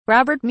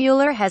Robert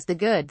Mueller has the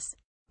goods.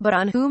 But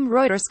on whom?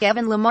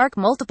 ReutersKevin Lamarque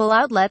Multiple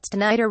outlets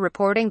tonight are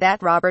reporting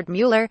that Robert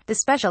Mueller, the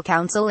special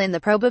counsel in the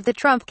probe of the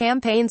Trump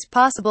campaign's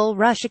possible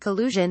Russia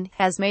collusion,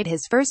 has made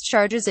his first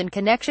charges in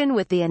connection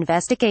with the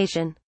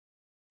investigation.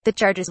 The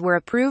charges were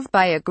approved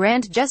by a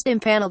grand jury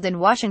empaneled in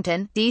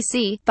Washington,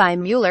 D.C., by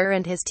Mueller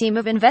and his team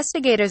of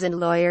investigators and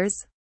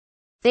lawyers.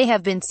 They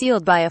have been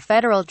sealed by a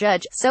federal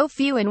judge, so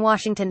few in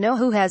Washington know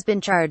who has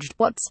been charged,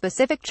 what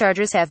specific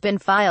charges have been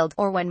filed,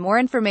 or when more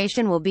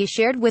information will be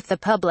shared with the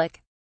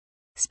public.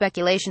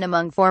 Speculation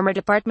among former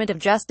Department of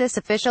Justice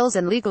officials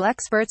and legal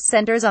experts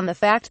centers on the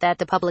fact that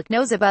the public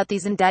knows about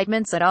these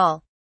indictments at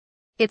all.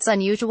 It's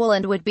unusual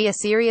and would be a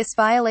serious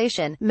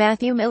violation,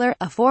 Matthew Miller,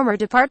 a former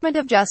Department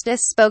of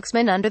Justice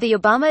spokesman under the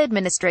Obama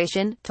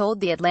administration,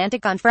 told The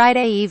Atlantic on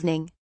Friday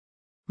evening.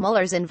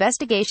 Mueller's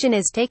investigation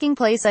is taking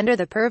place under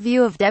the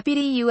purview of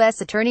Deputy U.S.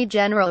 Attorney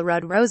General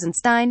Rod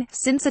Rosenstein,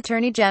 since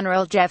Attorney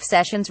General Jeff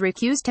Sessions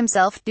recused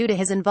himself due to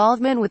his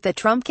involvement with the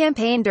Trump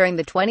campaign during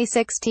the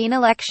 2016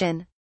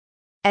 election.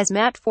 As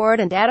Matt Ford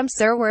and Adam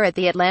Serwer at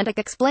The Atlantic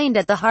explained,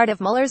 at the heart of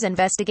Mueller's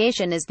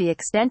investigation is the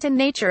extent and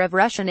nature of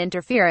Russian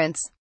interference.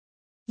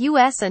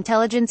 U.S.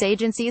 intelligence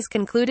agencies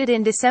concluded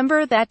in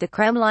December that the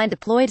Kremlin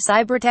deployed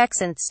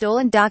cyberattacks and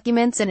stolen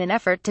documents in an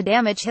effort to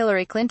damage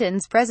Hillary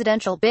Clinton's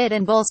presidential bid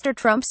and bolster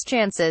Trump's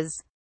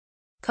chances.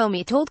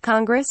 Comey told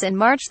Congress in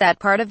March that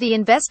part of the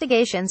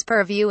investigation's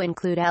purview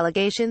include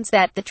allegations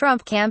that the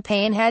Trump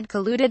campaign had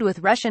colluded with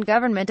Russian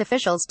government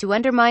officials to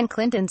undermine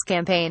Clinton's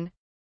campaign.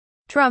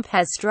 Trump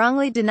has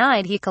strongly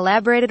denied he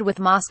collaborated with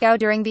Moscow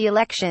during the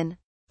election.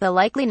 The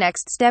likely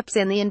next steps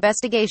in the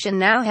investigation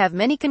now have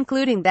many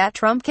concluding that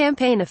Trump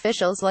campaign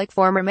officials like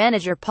former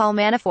manager Paul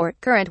Manafort,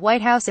 current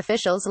White House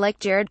officials like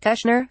Jared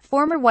Kushner,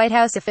 former White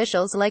House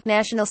officials like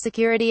National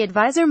Security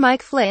Advisor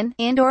Mike Flynn,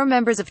 and/or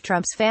members of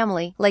Trump's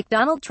family, like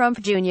Donald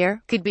Trump Jr.,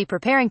 could be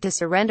preparing to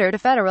surrender to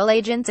federal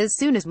agents as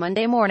soon as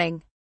Monday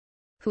morning.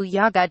 Who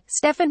ya got?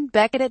 Stephen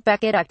Beckett at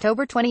Beckett,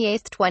 October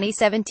 28,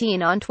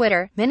 2017 on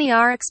Twitter. Many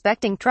are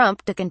expecting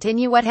Trump to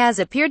continue what has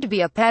appeared to be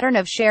a pattern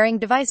of sharing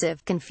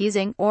divisive,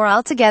 confusing, or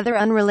altogether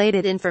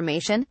unrelated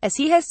information, as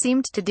he has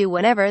seemed to do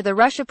whenever the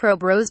Russia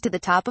probe rose to the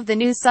top of the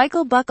news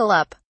cycle. Buckle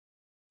up.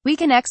 We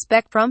can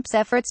expect Trump's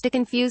efforts to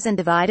confuse and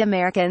divide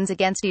Americans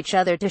against each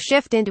other to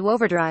shift into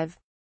overdrive.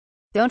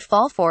 Don't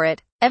fall for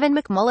it. Evan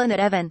McMullin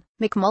at Evan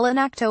McMullin,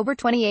 October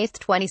 28,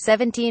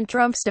 2017.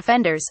 Trump's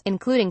defenders,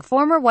 including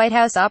former White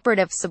House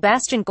operative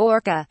Sebastian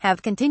Gorka,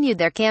 have continued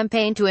their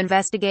campaign to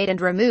investigate and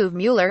remove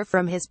Mueller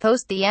from his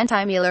post. The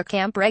anti-Mueller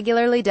camp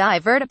regularly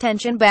divert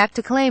attention back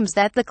to claims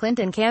that the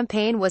Clinton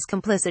campaign was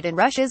complicit in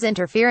Russia's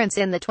interference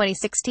in the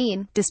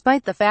 2016,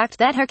 despite the fact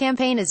that her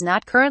campaign is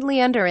not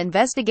currently under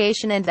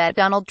investigation and that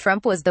Donald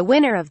Trump was the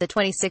winner of the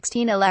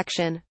 2016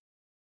 election.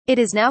 It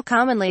is now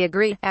commonly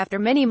agreed, after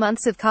many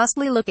months of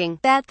costly looking,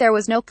 that there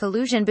was no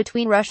collusion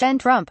between Russia and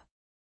Trump.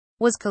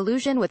 Was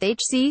collusion with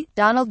H.C.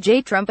 Donald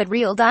J. Trump at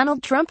Real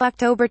Donald Trump,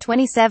 October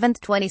 27,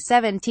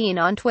 2017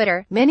 on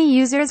Twitter. Many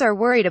users are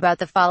worried about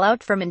the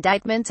fallout from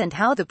indictments and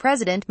how the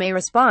president may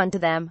respond to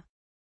them.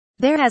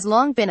 There has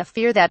long been a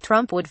fear that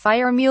Trump would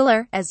fire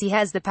Mueller, as he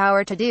has the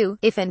power to do,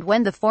 if and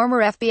when the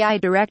former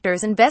FBI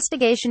director's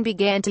investigation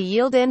began to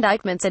yield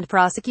indictments and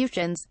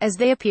prosecutions, as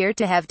they appear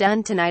to have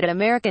done tonight.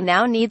 America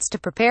now needs to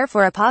prepare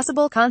for a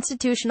possible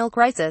constitutional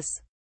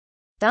crisis.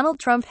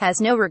 Donald Trump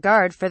has no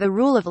regard for the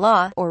rule of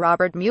law, or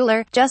Robert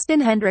Mueller.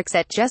 Justin Hendricks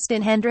at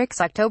Justin Hendricks,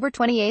 October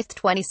 28,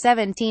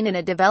 2017 in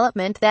a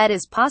development that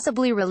is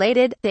possibly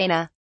related,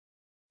 Dana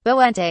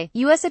Boente,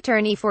 U.S.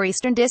 Attorney for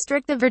Eastern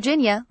District of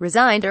Virginia,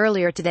 resigned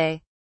earlier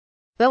today.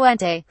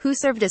 Boente, who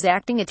served as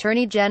acting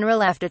Attorney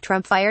General after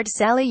Trump fired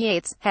Sally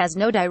Yates, has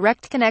no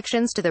direct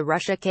connections to the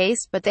Russia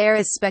case, but there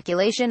is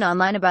speculation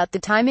online about the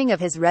timing of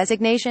his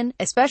resignation,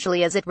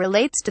 especially as it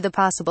relates to the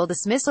possible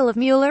dismissal of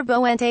Mueller.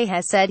 Boente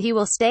has said he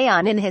will stay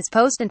on in his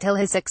post until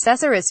his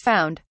successor is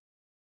found.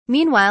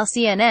 Meanwhile,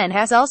 CNN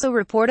has also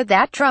reported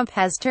that Trump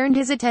has turned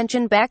his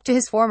attention back to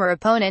his former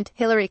opponent,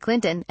 Hillary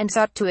Clinton, and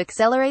sought to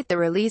accelerate the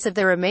release of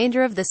the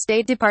remainder of the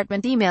State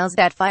Department emails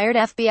that fired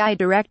FBI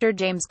Director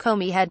James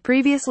Comey had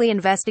previously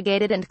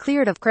investigated and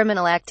cleared of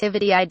criminal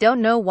activity. I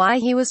don't know why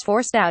he was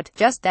forced out,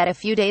 just that a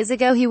few days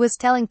ago he was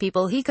telling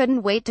people he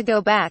couldn't wait to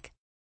go back.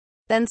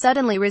 Then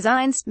suddenly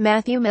resigns.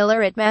 Matthew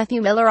Miller at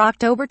Matthew Miller,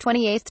 October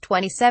 28,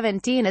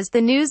 2017 As the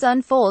news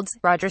unfolds,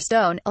 Roger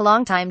Stone, a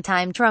longtime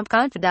Trump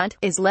confidant,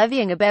 is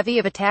levying a bevy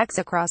of attacks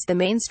across the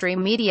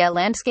mainstream media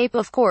landscape.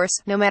 Of course,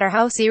 no matter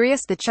how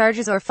serious the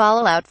charges or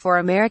fallout for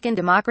American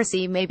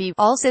democracy may be,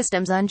 all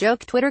systems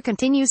unjoke. Twitter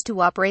continues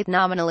to operate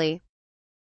nominally.